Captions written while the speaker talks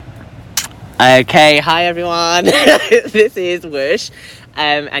Okay, hi everyone. This is Whoosh,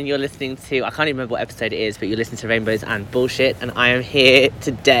 and you're listening to, I can't even remember what episode it is, but you're listening to Rainbows and Bullshit, and I am here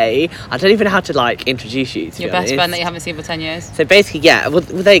today. I don't even know how to introduce you, to Your be best honest. friend that you haven't seen for 10 years. So basically, yeah, well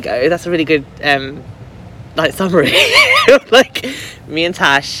there you go. That's a really good summary. Me and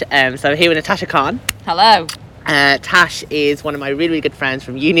Tash. So I'm here with Natasha Khan. Hello. Tash is one of my really, really good friends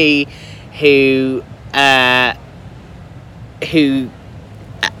from uni, who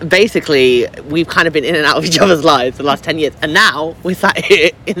basically we've kind of been in and out of each other's lives for the last 10 years, and now we're sat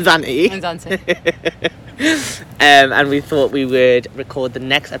here in Zante. And we thought we would record the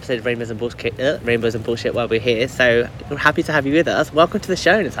next episode of Rainbows and Bullshit while we're here, so we're happy to have you with us. Welcome to the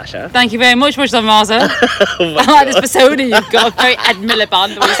show, Natasha. Thank you very much, Whoosh Marza. I like this persona you've got, very Ed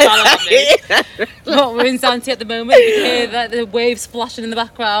Miliband, the way you spell it at me. But we're in Zante at the moment. You can hear the waves splashing in the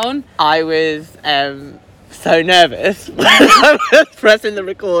background. I was so nervous when I was pressing the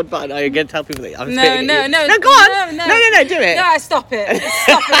record button. Are you going to tell people that I'm spitting at you? No, go on. No, do it. No, stop it.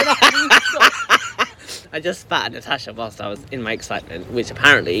 I just spat at Natasha whilst I was in my excitement, which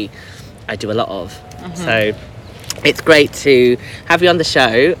apparently I do a lot of. So it's great to have you on the show.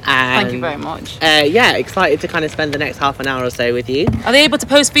 And Thank you very much. Yeah, excited to kind of spend the next half an hour or so with you. Are they able to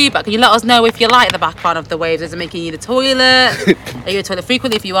post feedback? Can you let us know if you like the background of the waves? Is it making you the toilet? Are you in the toilet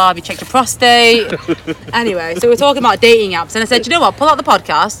frequently? If you are, have you checked your prostate? Anyway, so we're talking about dating apps, and I said, you know what? Pull out the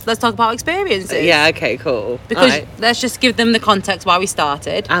podcast. Let's talk about experiences. Yeah, okay, cool. Because let's just give them the context why we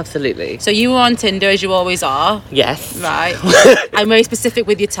started. Absolutely. So you were on Tinder, as you always are. Yes. Right. I'm very specific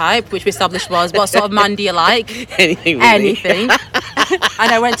with your type, which we established was, what sort of man do you like? Anything. Really.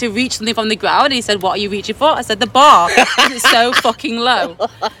 And I went to reach something from the ground, and he said, what are you reaching for? I said, the bar. It's so fucking low.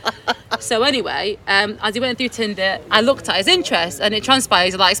 So anyway, as he went through Tinder, I looked at his interests, and it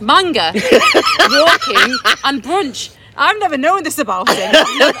transpires he likes manga, walking, and brunch. I've never known this about him.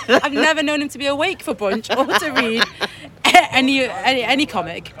 I've never known him to be awake for brunch or to read any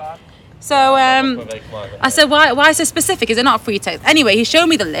comic. So I said, why so specific? Is it not a free text? Anyway, he showed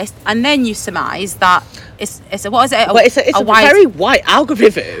me the list, and then you surmise that it's what is it? It's a very white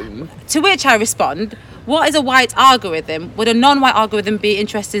algorithm. To which I respond, what is a white algorithm? Would a non-white algorithm be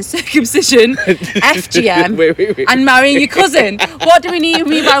interested in circumcision, FGM, wait. and marrying your cousin? What do we mean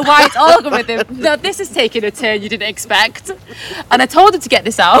by white algorithm? Now, this is taking a turn you didn't expect. And I told him to get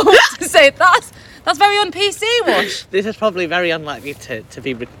this out, to say that's very un-PC, Whoosh. This is probably very unlikely to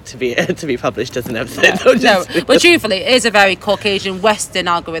be published as an episode. No, but truthfully, it is a very Caucasian Western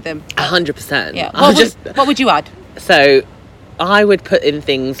algorithm. 100%. Yeah. What would you add? So, I would put in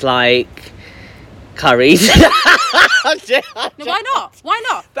things like curries. No, why not? Why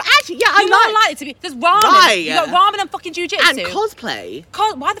not? But actually, yeah, You're more likely to be. There's ramen. Right. You got ramen and fucking jiu-jitsu. And cosplay.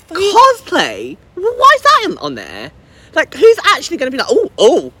 Why the fuck? Cosplay? Why is that on there? Like, who's actually going to be like,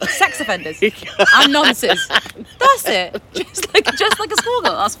 oh? Sex offenders and nonsense. That's it. Just like a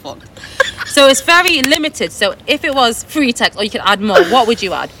schoolgirl. That's fun. So it's very limited. So if it was free text, or you could add more, what would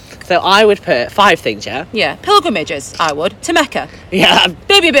you add? So I would put 5 things, yeah? Yeah, pilgrimages. I would to Mecca. Yeah.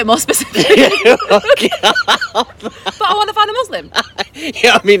 Maybe a bit more specific. But I want to find a Muslim.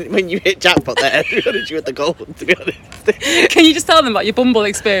 Yeah, I mean, when you hit jackpot there, to be honest, you hit the goal. To be honest. Can you just tell them about your Bumble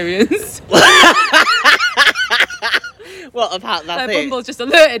experience? What about that? Bumble's just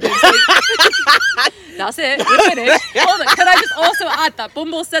alerted him. So that's it. We're finished. Hold on. Can I just also add that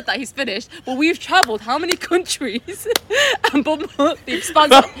Bumble said that he's finished, but we've travelled how many countries? And Bumble, the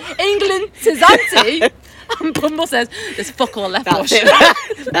expanse of England to Zante, and Bumble says there's fuck all left. That's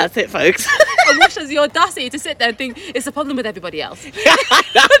it. That's it, folks. And Whoosh has the audacity to sit there and think it's a problem with everybody else.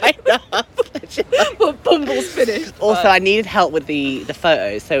 I know. But Bumble's finished. Also, I needed help with the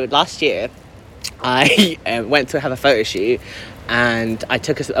photos. So last year, I went to have a photo shoot, and I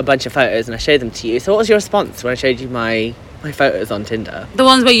took a bunch of photos and I showed them to you. So what was your response when I showed you my photos on Tinder? The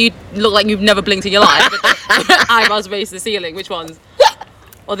ones where you look like you've never blinked in your life, with the eyebrows raised to the ceiling. Which ones?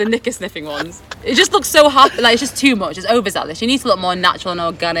 Or the knicker sniffing ones? It just looks so happy. Like, it's just too much. It's overzealous. You need to look more natural and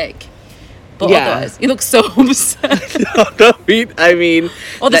organic. But otherwise, you look so upset. I mean...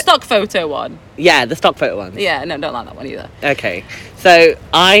 Or the stock photo one. Yeah, the stock photo one. Yeah, no, don't like that one either. Okay. So,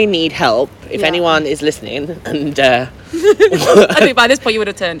 I need help. If anyone is listening and... I think by this point you would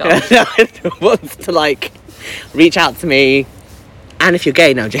have turned off. wants to, reach out to me. And if you're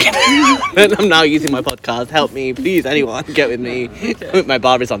gay, no, I'm joking. I'm now using my podcast. Help me, please, anyone. Get with me. Okay. My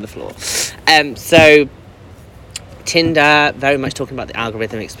bar is on the floor. So... Tinder, very much talking about the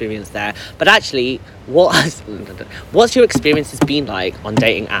algorithm experience there, but actually what's your experience has been like on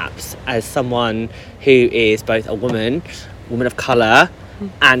dating apps as someone who is both a woman of colour,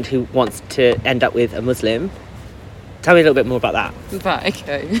 and who wants to end up with a Muslim? Tell me a little bit more about that. Right,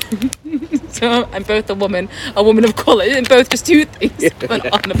 okay. So I'm both a woman of colour, and both just two things. Went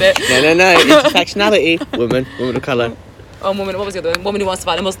on a bit. No. Intersectionality. Woman of colour. Oh, woman, what was the other one? Woman who wants to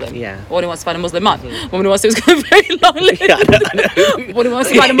find a Muslim. Yeah. Woman who wants to find a Muslim man. Woman who wants to go very long lived. Yeah, I know. Woman who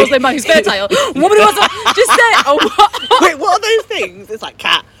wants to find a Muslim man who's fertile. Woman who wants to just say, oh, what? Wait, what are those things? It's like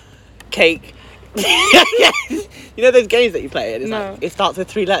cat, cake. Yeah. You know those games that you play? And it's No. like, it starts with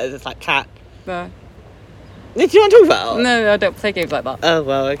 3 letters. It's like cat. No. Do you want to talk about? No, I don't play games like that. Oh,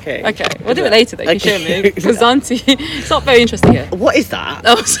 well, okay. Okay, we'll do it later though. You show me. Because Yeah. Auntie, it's not very interesting here. What is that?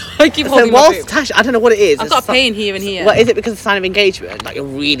 Oh, sorry, I keep So holding my whilst boob. Tash, I don't know what it is. I've It's got a pain here and here. What is it? Because it's a sign of engagement. Like you're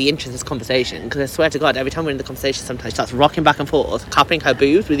really interested in this conversation. Because I swear to God, every time we're in the conversation, sometimes she starts rocking back and forth, cupping her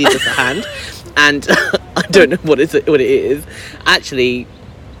boobs with either hand, and I don't know what it is. Actually,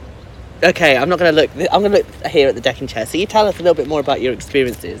 okay, I'm not going to look. I'm going to look here at the decking chair. So you tell us a little bit more about your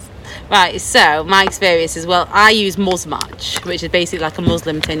experiences. Right, so my experience is, well, I use Muzmatch, which is basically like a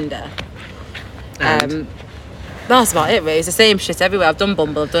Muslim Tinder. And? That's about it, really. It's the same shit everywhere. I've done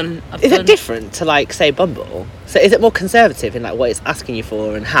Bumble. Is it different to like say Bumble? So is it more conservative in like what it's asking you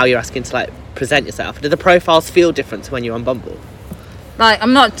for and how you're asking to like present yourself? Do the profiles feel different to when you're on Bumble? Like,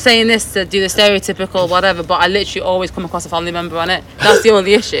 I'm not saying this to do the stereotypical whatever, but I literally always come across a family member on it. That's the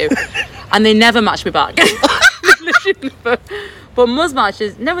only issue. And they never match me back. Literally never. But Muzmatch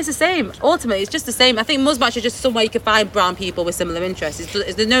is, no, it's the same. Ultimately, it's just the same. I think Muzmatch is just somewhere you can find brown people with similar interests.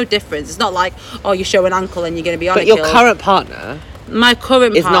 There's no difference. It's not like, oh, you show an ankle and you're going to be on But it. your current partner My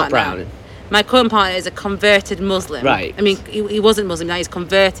current is partner not brown. My current partner is a converted Muslim. Right. I mean, he wasn't Muslim, now he's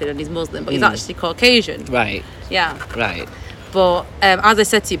converted and he's Muslim, but he's actually Caucasian. Right. Yeah. Right. But as I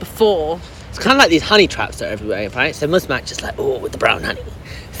said to you before, It's kind of like these honey traps that are everywhere, right? So Muzmatch is like, oh, with the brown honey.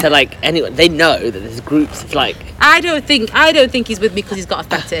 So like anyone, they know that there's groups of like. I don't think he's with me because he's got a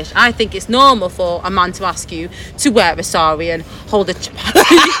fetish. I think it's normal for a man to ask you to wear a sari and hold a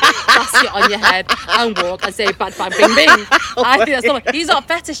chapati basket on your head and walk and say bad bang bing bing. I think that's normal. He's not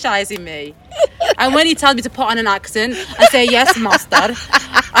fetishizing me. And when he tells me to put on an accent and say, yes, master,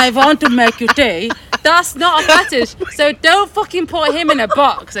 I want to make you tea, that's not a fetish. So don't fucking put him in a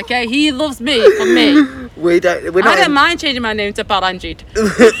box, okay? He loves me for me. We're I don't mind changing my name to Balanjit.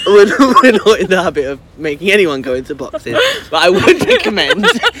 we're not in the habit of making anyone go into boxes, but I would recommend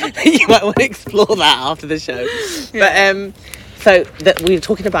that you might want to explore that after the show. Yeah. But so that we were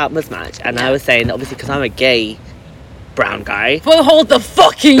talking about Muzmatch, and I was saying that obviously because I'm a gay brown guy. Well, hold the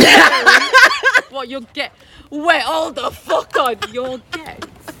fucking what, you're gay? Wait, hold the fuck on, you're gay.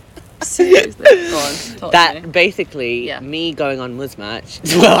 Seriously, go on, talk to me. That basically Yeah. me going on Muzmatch.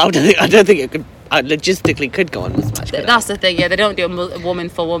 Well, I don't think it could. I logistically could go on Muzmatch. could I? That's the thing, yeah, they don't do a woman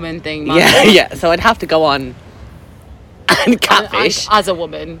for woman thing, man. Yeah. So I'd have to go on and catfish. As a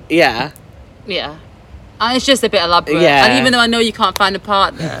woman, Yeah. yeah. And it's just a bit elaborate. Yeah. And even though I know you can't find a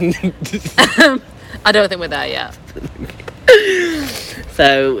partner, I don't think we're there yet.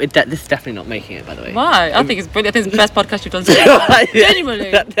 So this is definitely not making it, by the way. Why? I think it's brilliant. I think it's the best podcast you've done so far.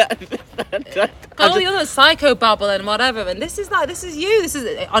 Genuinely. Got all the other psycho babble and whatever, and this is you. This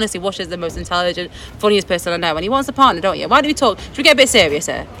is honestly, Wash is the most intelligent, funniest person I know, and he wants a partner, don't you? Why don't we talk? Should we get a bit serious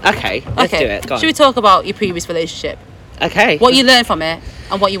here? Okay, let's do it. Go on. Should we talk about your previous relationship? Okay. What you learned from it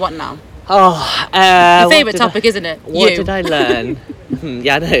and what you want now? Oh, Your what favourite did topic, isn't it? What You. did I learn?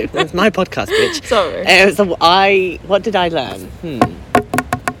 Yeah, I know. It's my podcast, bitch. Sorry. So what did I learn?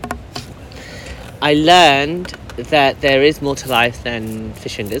 I learned that there is more to life than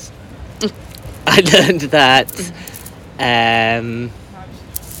fish fingers. I learned that. Do you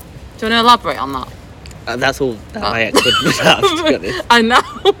want to elaborate on that? That's all that my ex would have, to be honest. I know.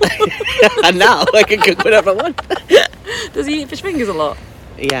 And now I can cook whatever I want. Does he eat fish fingers a lot?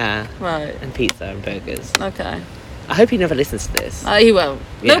 Yeah. Right. And pizza and burgers. Okay. I hope he never listens to this. He won't.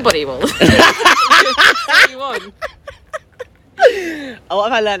 Yeah. Nobody will. He won't.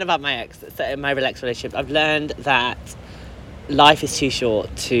 What have I learned about my ex? So in my relaxed relationship, I've learned that life is too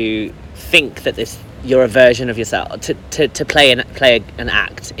short to think that you're a version of yourself, to play an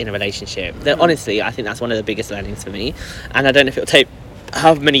act in a relationship. That honestly, I think that's one of the biggest learnings for me, and I don't know if it'll take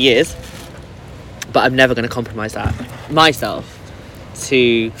however many years, but I'm never going to compromise that myself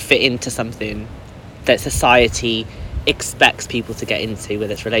to fit into something that society expects people to get into,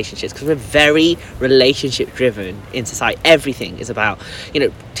 whether it's relationships, because we're very relationship driven in society. Everything is about,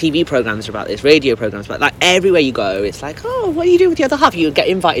 TV programs are about this, radio programs, but like everywhere you go, it's like, oh, what do you do with the other half? You get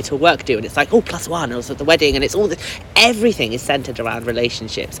invited to a work do, and it's like, oh, +1, or at the wedding, and it's all this. Everything is centered around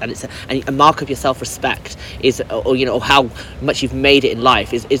relationships, and it's a mark of your self-respect is, or how much you've made it in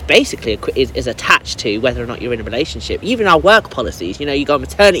life is basically is attached to whether or not you're in a relationship. Even our work policies, you go on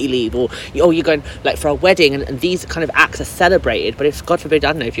maternity leave, or you're going like for a wedding, and these kind of acts are celebrated, but if, God forbid,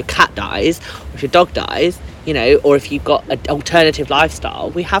 I don't know, if your cat dies, or if your dog dies, you know, or if you've got an alternative lifestyle,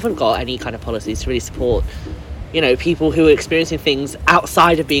 we haven't got any kind of policies to really support, you know, people who are experiencing things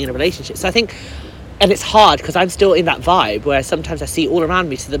outside of being in a relationship. So I think, and it's hard because I'm still in that vibe where sometimes I see all around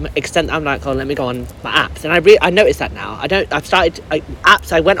me to the extent that I'm like, oh, let me go on my apps. And I noticed that now. I got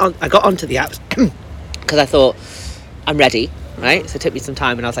onto the apps because I thought I'm ready. Right, so it took me some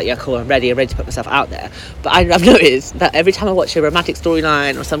time, and I was like, "Yeah, cool, I'm ready to put myself out there." But I've noticed that every time I watch a romantic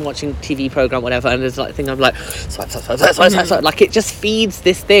storyline or some watching TV program, whatever, and there's like a thing, I'm like, swipe, like it just feeds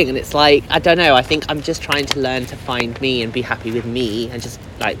this thing, and it's like, I don't know. I think I'm just trying to learn to find me and be happy with me, and just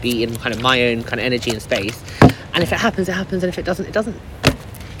like be in kind of my own kind of energy and space. And if it happens, it happens, and if it doesn't, it doesn't.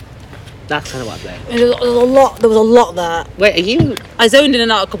 That's kind of what I'm saying. There was a lot there. Wait, are you? I zoned in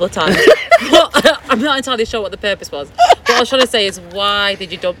and out a couple of times. But I'm not entirely sure what the purpose was. What I was trying to say is, why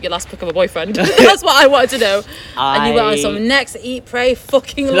did you dump your last pick of a boyfriend? That's what I wanted to know. And you went on some next eat, pray,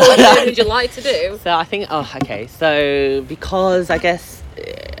 fucking Lord, what did you like to do? So I think, so because I guess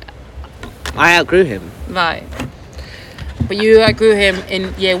I outgrew him. Right. But you outgrew him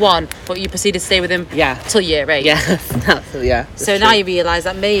in year 1, but you proceeded to stay with him till year 8. Yeah. So now you realise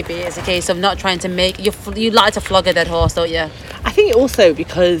that maybe it's a case of not trying to make... You like to flog a dead horse, don't you? I think also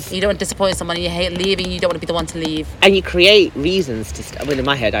because... You don't want to disappoint someone, you hate leaving, you don't want to be the one to leave. And you create reasons to... Well, in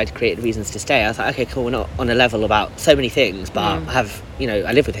my head, I'd created reasons to stay. I was like, okay, cool, we're not on a level about so many things, but I have, you know,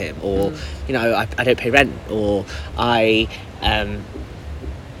 I live with him, or, you know, I don't pay rent, or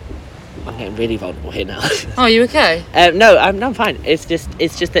I'm getting really vulnerable here now. Oh, are you okay? No, I'm fine. It's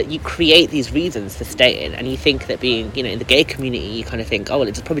just that you create these reasons for staying, and you think that being, you know, in the gay community, you kind of think, oh, well,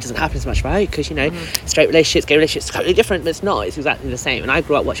 it probably doesn't happen as much, right? Because, you know, straight relationships, gay relationships, totally different, but it's not. It's exactly the same. And I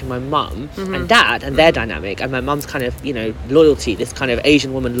grew up watching my mum and dad and their dynamic, and my mum's kind of, you know, loyalty, this kind of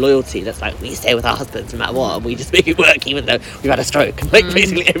Asian woman loyalty that's like, we stay with our husbands no matter what, and we just make it work even though we've had a stroke. Like,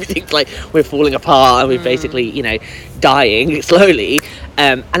 basically everything's like, we're falling apart, and we're basically, you know, dying slowly.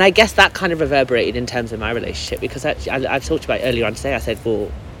 And I guess that kind of reverberated in terms of my relationship, because I've talked about it earlier on today. I said,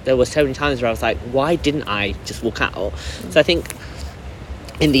 well, there were so many times where I was like, why didn't I just walk out? So I think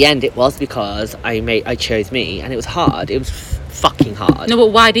in the end it was because I chose me, and it was hard. It was fucking hard. No,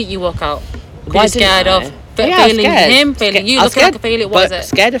 but why didn't you walk out? Were Why you scared didn't I? of failing him, failing you, looking like a failure? What is it?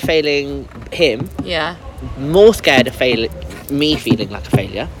 Scared of failing him. Yeah. More scared of me feeling like a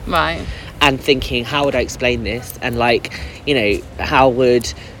failure. Right. And thinking, how would I explain this? And like, you know, how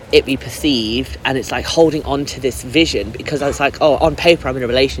would it be perceived? And it's like holding on to this vision, because I was like, oh, on paper I'm in a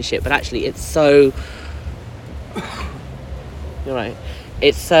relationship, but actually it's so... You're right.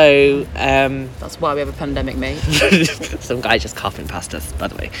 It's so... That's why we have a pandemic, mate. Some guy just coughing past us, by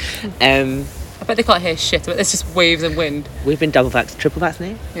the way. I bet they can't hear shit, but there's just waves and wind. We've been triple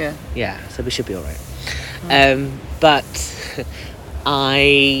vaccinated? Yeah, so we should be all right. But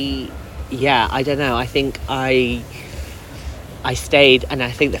I don't know. I think I stayed, and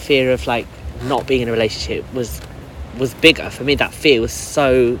I think the fear of like not being in a relationship was bigger for me. That fear was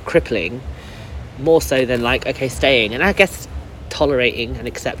so crippling, more so than like, okay, staying, and I guess tolerating and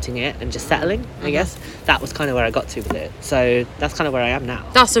accepting it and just settling. I guess that was kind of where I got to with it. So that's kind of where I am now.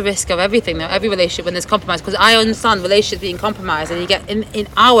 That's the risk of everything, though. Every relationship when there's compromise, because I understand relationships being compromised, and you get in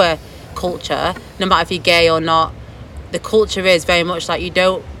our culture, no matter if you're gay or not, the culture is very much like you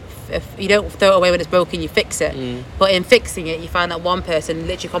don't throw it away when it's broken, you fix it. But in fixing it, you find that one person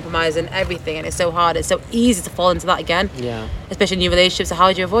literally compromising everything, and it's so hard, it's so easy to fall into that again. Yeah. Especially in new relationships. So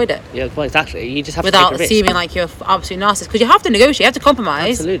how do you avoid it? Yeah, well, exactly. You just have without to take a risk. seeming like you're absolute narcissist, because you have to negotiate, you have to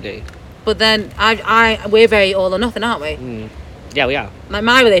compromise. Absolutely. But then we're very all or nothing, aren't we? Yeah, we are. Like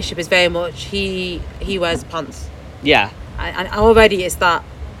my relationship is very much he wears pants. Yeah. And already it's that.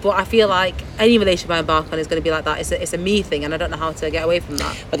 But I feel like any relationship I embark on is going to be like that. It's a me thing, and I don't know how to get away from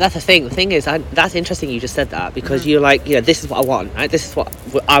that. But that's the thing. The thing is, that's interesting you just said that, because you're like, you know, this is what I want, right? This is what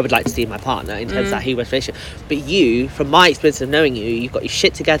I would like to see in my partner in terms of that he wears relationship. But you, from my experience of knowing you, you've got your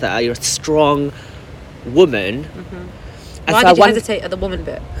shit together. You're a strong woman. And why did you hesitate at the woman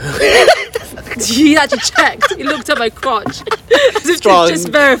bit? He actually checked. He looked at my crotch. Strong. Just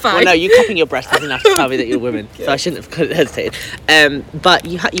verify. Well, no, you cupping your breast doesn't have to tell me that you're a woman. So I shouldn't have hesitated. But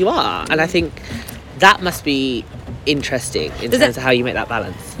you are. And I think that must be interesting in terms of how you make that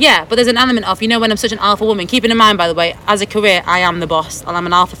balance. Yeah, but there's an element of, you know, when I'm such an alpha woman, keeping in mind, by the way, as a career, I am the boss, and I'm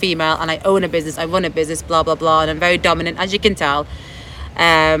an alpha female, and I own a business, I run a business, blah, blah, blah, and I'm very dominant, as you can tell.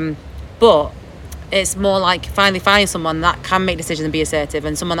 But it's more like finally finding someone that can make decisions and be assertive,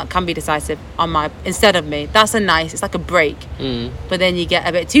 and someone that can be decisive instead of me. That's it's like a break. But then you get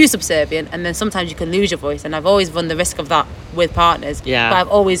a bit too subservient, and then sometimes you can lose your voice, and I've always run the risk of that with partners. Yeah. But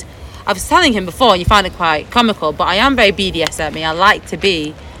I was telling him before, and you find it quite comical, but I am very BDSM-y. I like to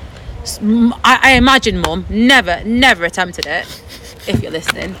be... I imagine Mum never attempted it, if you're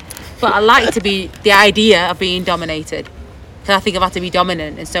listening, but I like to be the idea of being dominated. Because I think I've had to be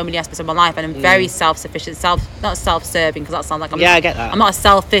dominant in so many aspects of my life, and I'm very self-sufficient, not self-serving, because that sounds like I get that. I'm not a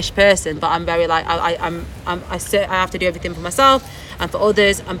selfish person, but I'm very like I have to do everything for myself and for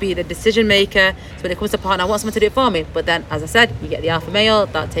others, and be the decision maker. So when it comes to a partner, I want someone to do it for me. But then, as I said, you get the alpha male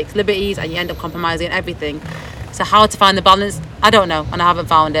that takes liberties, and you end up compromising everything. So how to find the balance? I don't know, and I haven't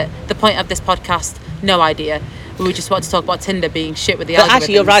found it. The point of this podcast, no idea. We just want to talk about Tinder being shit with the algorithms.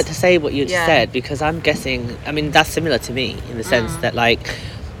 Actually, you're right to say what you just said, because I'm guessing, I mean, that's similar to me in the sense that, like,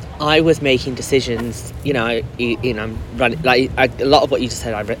 I was making decisions, I'm running, like, a lot of what you just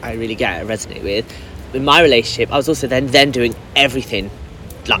said, I really get, I resonate with. In my relationship, I was also then doing everything,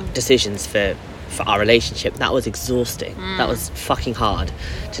 like, decisions for our relationship. That was exhausting. That was fucking hard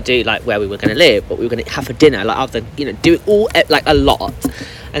to do, like, where we were going to live, what we were going to have for dinner, like, after, do it all, like, a lot.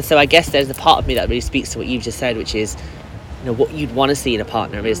 And so I guess there's a part of me that really speaks to what you've just said, which is, what you'd want to see in a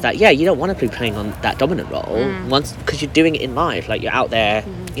partner is that, you don't want to be playing on that dominant role once, because you're doing it in life, like, you're out there,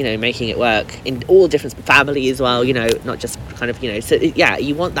 making it work in all different family as well, not just kind of, so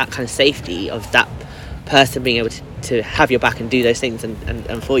you want that kind of safety of that person being able to have your back and do those things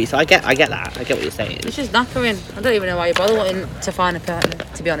and for you. So I get that. I get what you're saying. It's just knackering. I don't even know why you bother wanting to find a partner,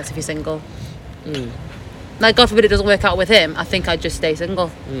 to be honest, if you're single. Like, God forbid it doesn't work out with him, I think I'd just stay single,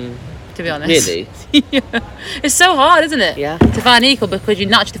 to be honest. Really? Yeah. It's so hard, isn't it? Yeah. To find equal, because you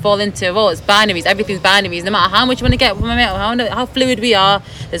naturally fall into, it's binaries, everything's binaries, no matter how much you want to get from a male, how fluid we are,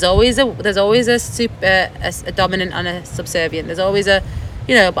 there's always a dominant and a subservient. There's always a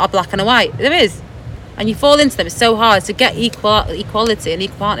black and a white. There is. And you fall into them. It's so hard to get equality and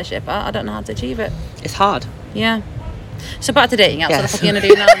equal partnership. I don't know how to achieve it. It's hard. Yeah. So back to dating apps. Yes. What the fuck are you going to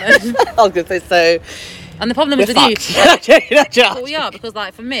do now then? I was going to say, so... And the problem is with fucked. you. Well, we are, because,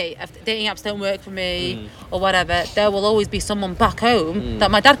 like, for me, if dating apps don't work for me or whatever, there will always be someone back home that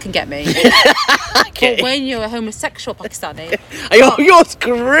my dad can get me. Okay. But when you're a homosexual Pakistani, you're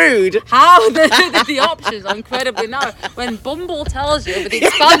screwed. how the options are incredibly narrow. When Bumble tells you over the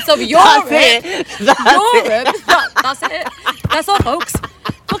expanse of Europe, that's it. That's all, folks.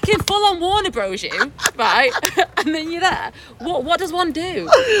 Fucking full on Warner Bros. You, right? And then you're there. What does one do?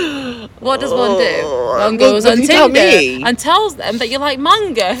 What does one do? One goes on Tinder and tells them that you like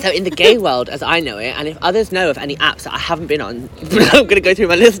manga. So in the gay world, as I know it, and if others know of any apps that I haven't been on, I'm going to go through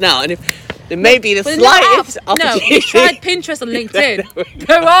my list now, and if there may be the slightest opportunity. No, we tried Pinterest and LinkedIn.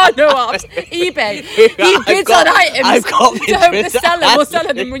 There are no apps. eBay. He bids on items. I've got so the seller will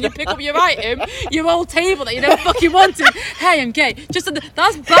sell them when you pick up your item, your old table that you never fucking wanted. Hey, I'm gay. That's bad.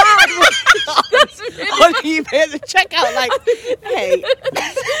 That's really on eBay at the checkout, like, hey,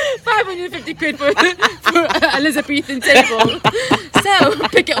 550 quid for Elizabethan table. So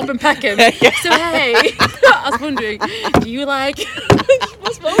pick it up and pack him. So hey, I was wondering, do you like?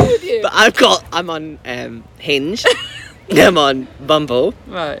 What's wrong with you? But I'm on Hinge. I'm on Bumble.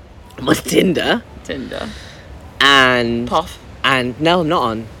 Right. I'm on Tinder. And Puff. And no, I'm not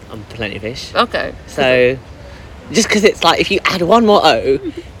on Plenty of Fish. Okay. So just because it's like, if you add one more O,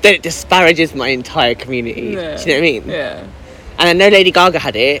 then it disparages my entire community. Yeah. Do you know what I mean? Yeah. And I know Lady Gaga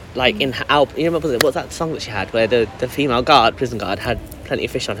had it, like, in her album. You know, what's that song that she had, where the female prison guard, had Plenty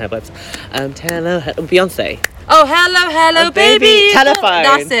of Fish on her website? Beyonce. Oh, hello, baby. Telephone.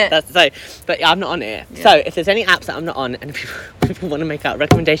 That's it. That's so. But yeah, I'm not on it. Yeah. So if there's any apps that I'm not on, and if people want to make out a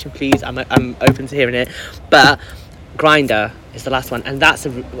recommendation, please, I'm open to hearing it. But Grindr is the last one, and that is.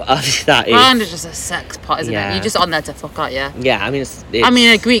 Grindr's just a sex pot, isn't it? You're just on there to fuck, aren't you? Yeah, I mean, it's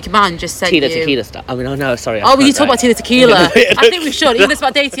a Greek man just said Tila Tequila stuff. I mean, oh no, sorry. Oh, we talk about Tila Tequila. I think we should. Even though it's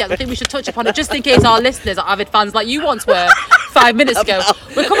about dating apps, I think we should touch upon it, just in case our listeners are avid fans like you once were 5 minutes ago.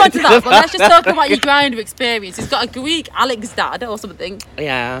 We'll come on to that, but let's just talk about your Grindr experience. He's got a Greek Alex dad or something.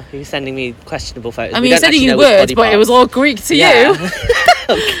 Yeah, he was sending me questionable photos. I mean, he's sending you words, but it was all Greek to you.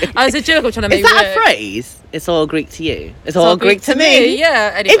 Okay. I was a joke I'm trying to make. Is that a phrase? It's all Greek to you. It's all Greek to me.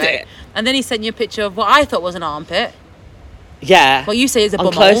 Yeah. Anyway. Is it? And then he sent you a picture of what I thought was an armpit. Yeah. What you say is a bumhole.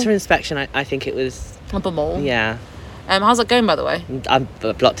 On closer inspection, I think it was a bumhole. Yeah. How's that going, by the way? I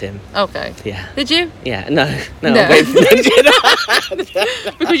blocked him. Okay. Yeah. Did you? Yeah. No. I'm waiting for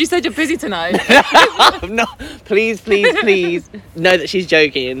because you said you're busy tonight. No. Please know that she's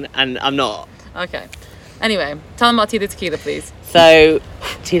joking, and I'm not. Okay. Anyway, tell them about Tila Tequila, please. So,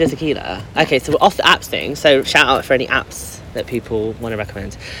 Tila Tequila. Okay, so we're off the apps thing. So, shout out for any apps that people want to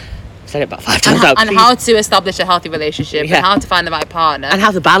recommend. I've said it about 5 times now. And how to establish a healthy relationship, and how to find the right partner. And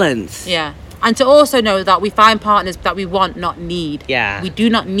how to balance. Yeah. And to also know that we find partners that we want, not need. Yeah. We do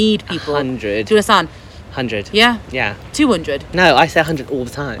not need people. 100. Do you understand? 100. Yeah? Yeah. 200. No, I say 100 all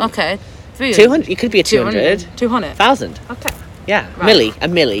the time. Okay. 300. 200. You could be a 200. 200. 1,000. Okay. Yeah. Right. A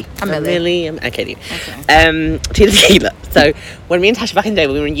milli. Okay. Okay. Tequila. So when me and Tasha back in the day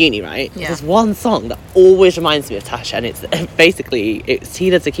when we were in uni, right? Yeah. There's one song that always reminds me of Tasha, and it's basically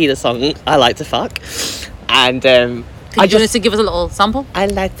Tila Tequila song. I like to fuck, and Could you want to give us a little sample? I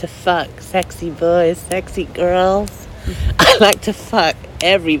like to fuck sexy boys, sexy girls. I like to fuck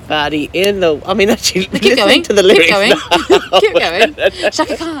everybody in the. I mean, actually, Keep going. to the lyrics. Keep going. now. Keep going.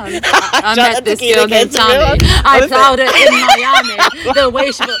 Shaka Khan. I met this Tequila girl named gets Tammy. real. I What is plowed it in Miami. The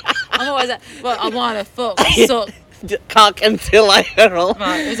way she. I'm always like, well, I want to fuck, suck. Cock until I hurl.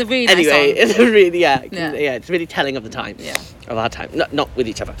 Right, it was a really nice Anyway, song. it's a really Yeah. it's really telling of the time. Yeah. Of our time, not with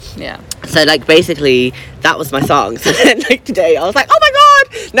each other. Yeah. So like basically that was my song. So then like today I was like, oh my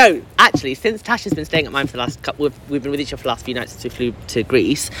god! No, actually since Tasha's been staying at mine for the last couple, we've been with each other for the last few nights since we flew to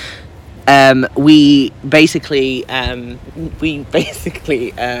Greece. We basically I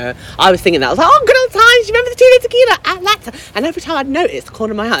was singing that. I was like, oh, good old times. You remember the Tila Tequila at Lacta? And every time I'd notice the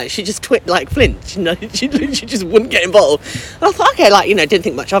corner of my eye, she just flinched. You know, she just wouldn't get involved. And I was like, okay, like, you know, didn't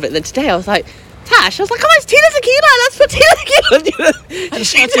think much of it. And then today I was like, Tash, I was like, come on, it's Tila Tequila, let's put Tila Tequila.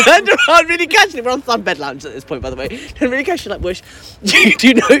 She turned around really casually. We're on some bed lounge at this point, by the way. Turned really casually, like, Bush, do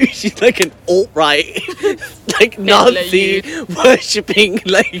you know she's like an alt-right, like Nazi worshipping,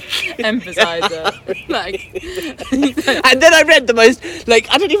 like Emphasizer. Like. And then I read the most, like,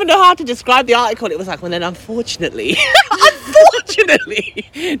 I don't even know how to describe the article. It was like, well, then unfortunately,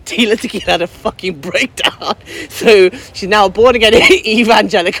 Tila Tequila had a fucking breakdown. So she's now a born-again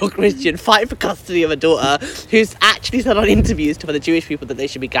evangelical Christian fighting for custody of a daughter who's actually said on interviews to other Jewish people that they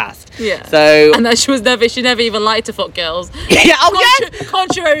should be gassed. Yeah. So And that she never even liked to fuck girls. yeah, yes.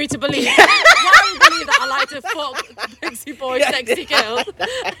 Contrary to belief. Why do you believe that I like to fuck sexy boys, sexy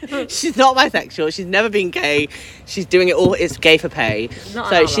girls? She's not bisexual. She's never been gay. She's doing it all. It's gay for pay. Not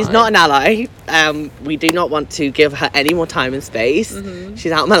So an she's ally. not an ally. We do not want to give her any more time and space.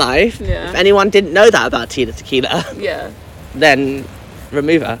 She's out of my life. Yeah. If anyone didn't know that about Tila Tequila, Yeah. then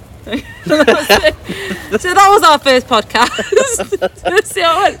remove her. So that was our first podcast. Let's see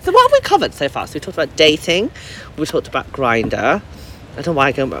how it went. So what have we covered so far? So we talked about dating. We talked about Grindr. I don't know why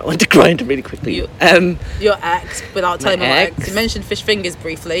I went to Grindr really quickly. Your ex, without telling me what ex. ex. You mentioned fish fingers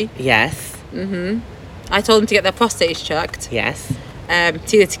briefly. Yes. I told them to get their prostates checked. Yes.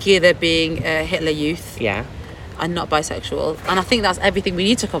 Tila Tequila being Hitler Youth Yeah. and not bisexual. And I think that's everything we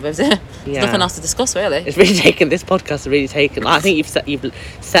need to cover. There's Yeah. nothing else to discuss, really. It's really taken. This podcast has really taken. I think you've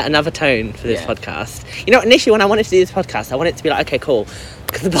set another tone for this Yeah. podcast. You know, initially when I wanted to do this podcast, I wanted it to be like, okay, cool,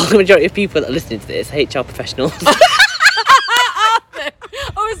 because the bulk majority of people that are listening to this are HR professionals.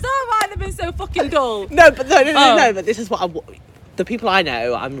 Oh, is that why they've been so fucking dull? No. But this is what the people I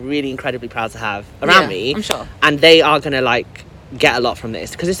know. I'm really incredibly proud to have around Yeah, me. I'm sure. And they are gonna like get a lot from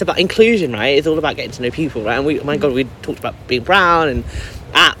this because it's about inclusion, right? It's all about getting to know people, right? And my God, we talked about being brown and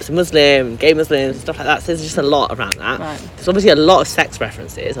apps, Muslim, gay Muslims, and stuff like that. So there's just a lot around that. Right. There's obviously a lot of sex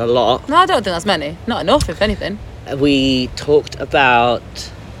references, a lot. No, I don't think that's many. Not enough, if anything. We talked about.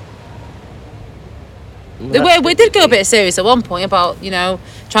 We did go a bit serious at one point about, you know,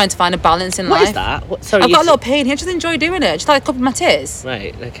 trying to find a balance in What life. is that? What, sorry, I've you got a little pain here. I just enjoy doing it. Just like a couple of my tears.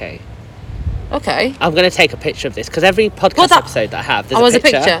 Right. Okay. Okay. I'm gonna take a picture of this because every podcast Well, that- episode that I have, there's Oh, a as a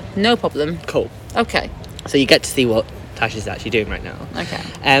picture. picture. No problem. Cool. Okay. So you get to see what Tash is actually doing right now. Okay.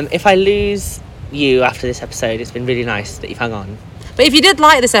 If I lose you after this episode, it's been really nice that you've hung on. But if you did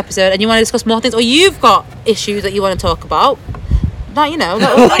like this episode and you want to discuss more things, or you've got issues that you want to talk about, like, you know,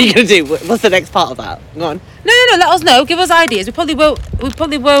 What are you gonna do? What's the next part of that? Go on. No, let us know. Give us ideas. We probably won't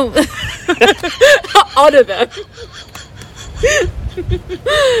honour them.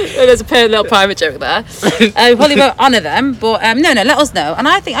 There's a little private joke there. We probably won't honour them, but no, let us know. And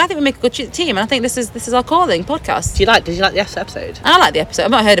I think we make a good team, and I think this is our calling podcast. Did you like this episode? I like the episode.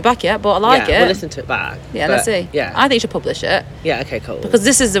 I've not heard it back yet, but I like Yeah, it. we'll listen to it back. Yeah, But, let's see. Yeah. I think you should publish it. Yeah. Okay. Cool. Because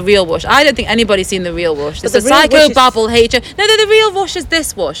this is the real wash. I don't think anybody's seen the real wash. There's the a real wash is- psychobabble hater. No, the real wash is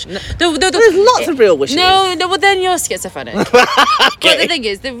this wash. There's lots of real washes. No, well then you're schizophrenic. But the Okay. thing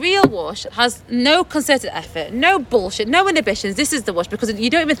is, the real wash has no concerted effort, no bullshit, no inhibitions. This is the wash because you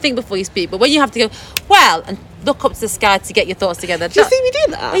don't even think before you speak. But when you have to go, well, and look up to the sky to get your thoughts together. Do you see me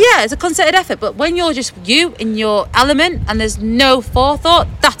do that? Yeah, it's a concerted effort. But when you're just you in your element and there's no forethought,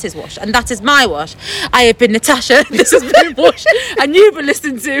 that is wash. And that is my wash. I have been Natasha. This has been wash. And you've been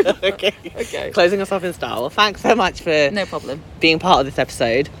listening to. Okay. Okay. Closing us off in style. Well, thanks so much for No problem. being part of this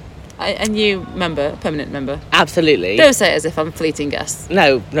episode. A new member, permanent member. Absolutely. Don't say it as if I'm a fleeting guest.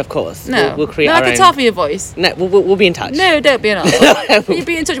 No, of course. No. We'll create no, our I can own. tell from your voice. No, we'll be in touch. No, don't be an arsehole. You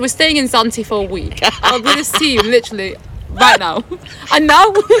be in touch. We're staying in Zante for a week. I'm going to see you literally right now. And now,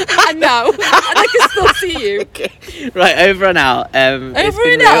 and I can still see you. Okay. Right, over and out. It's Over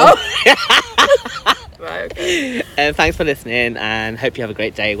been and out. real. Right, okay. Thanks for listening, and hope you have a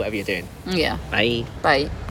great day, whatever you're doing. Yeah. Bye. Bye.